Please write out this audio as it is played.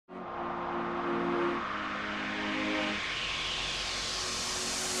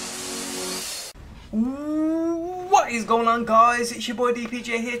What is going on, guys? It's your boy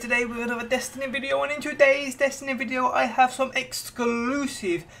DPJ here today with another Destiny video, and in today's Destiny video I have some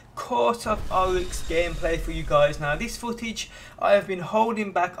exclusive Court of Oryx gameplay for you guys. Now this footage I have been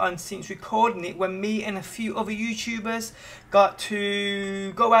holding back on since recording it when me and a few other YouTubers got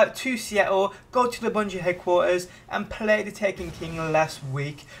to go out to Seattle, go to the Bungie headquarters and play the Taken King last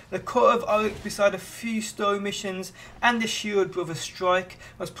week. The Court of Oryx, beside a few story missions and the Shield Brother strike,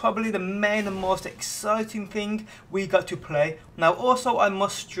 was probably the main and most exciting thing we got to play. Now also I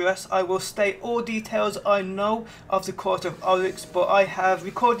must stress, I will state all details I know of the Court of Oryx, but I have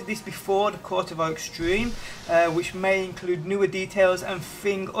recorded this before the Court of Oryx stream, which may include newer details and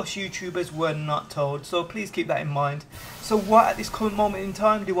things us YouTubers were not told, so please keep that in mind. So what at this current moment in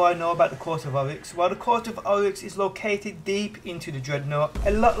time do I know about the Court of Oryx? Well, the Court of Oryx is located deep into the Dreadnaught,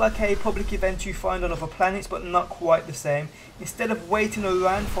 a lot like a public event you find on other planets, but not quite the same. Instead of waiting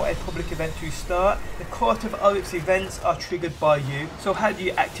around for a public event to start, the Court of Oryx events are triggered by you. So how do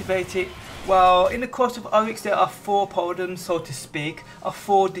you activate it? Well, in the Court of Oryx there are 4 podiums, so to speak, of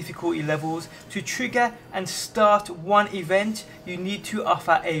 4 difficulty levels. To trigger and start one event, you need to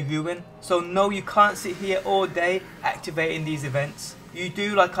offer a ruin. So no, you can't sit here all day activating these events. You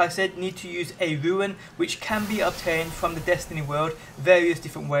do, like I said, need to use a ruin, which can be obtained from the Destiny world various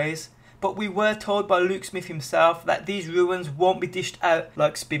different ways. But we were told by Luke Smith himself that these ruins won't be dished out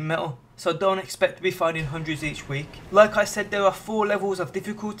like spin metal, so don't expect to be finding hundreds each week. Like I said, there are 4 levels of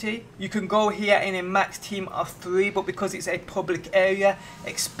difficulty. You can go here in a max team of 3, but because it's a public area,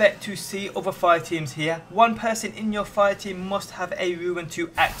 expect to see other fire teams here. One person in your fire team must have a ruin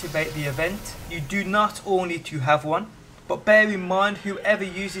to activate the event. You do not all need to have one, but bear in mind, whoever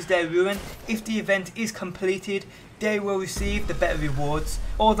uses their ruin, if the event is completed, they will receive the better rewards.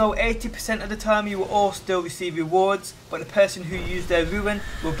 Although 80% of the time you will all still receive rewards, but the person who used their ruin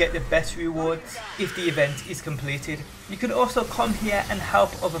will get the best rewards if the event is completed. You can also come here and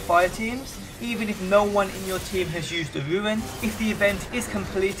help other fire teams, even if no one in your team has used a ruin. If the event is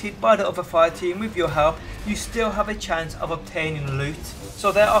completed by the other fire team with your help, you still have a chance of obtaining loot.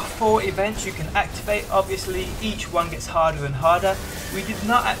 So there are 4 events you can activate. Obviously each one gets harder and harder. We did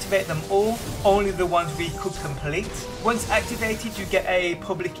not activate them all, only the ones we could complete. Once activated you get a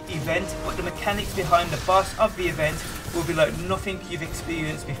public event, but the mechanics behind the boss of the event will be like nothing you've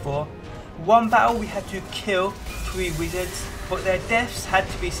experienced before. One battle we had to kill 3 wizards, but their deaths had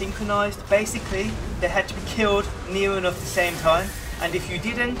to be synchronized. Basically they had to be killed near enough the same time, and if you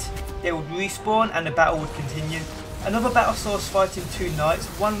didn't, they would respawn and the battle would continue. Another battle saw us fighting 2 knights,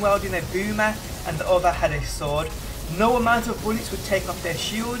 one wielding a boomer and the other had a sword. No amount of bullets would take off their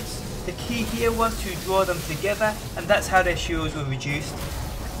shields. The key here was to draw them together, and that's how their shields were reduced.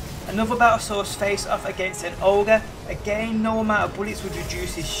 Another battle saw us face off against an ogre. Again, no amount of bullets would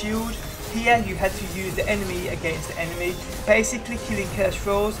reduce his shield. Here you had to use the enemy against the enemy, basically killing curse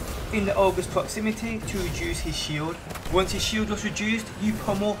throws in the ogre's proximity to reduce his shield. Once his shield was reduced, you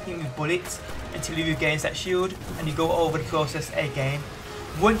pummel him with bullets until he regains that shield, and you go over the process again.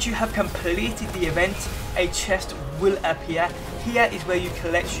 Once you have completed the event, a chest will appear. Here is where you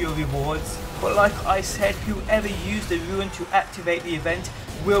collect your rewards, but like I said, whoever used the ruin to activate the event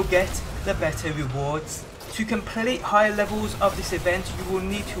will get the better rewards. To complete higher levels of this event, you will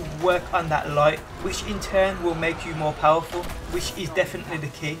need to work on that light, which in turn will make you more powerful, which is definitely the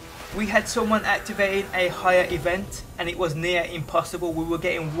key. We had someone activating a higher event and it was near impossible. We were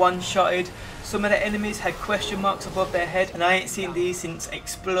getting one-shotted. Some of the enemies had question marks above their head, and I ain't seen these since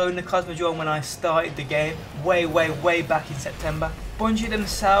exploding the Cosmodrome when I started the game way back in September. Bungie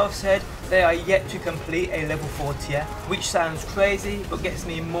themselves said they are yet to complete a level 4 tier, which sounds crazy but gets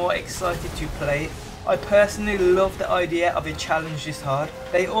me more excited to play it. I personally love the idea of a challenge this hard.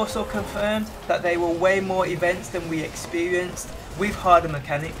 They also confirmed that there were way more events than we experienced with harder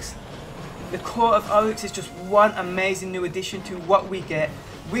mechanics. The Court of Oryx is just one amazing new addition to what we get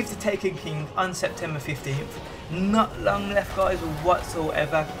with the Taken King on September 15th. Not long left, guys,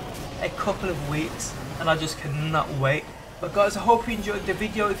 whatsoever. A couple of weeks and I just cannot wait. But guys, I hope you enjoyed the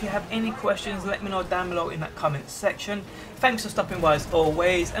video. If you have any questions, let me know down below in that comment section. Thanks for stopping by as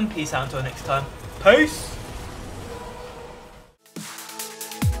always, and peace out until next time. Peace!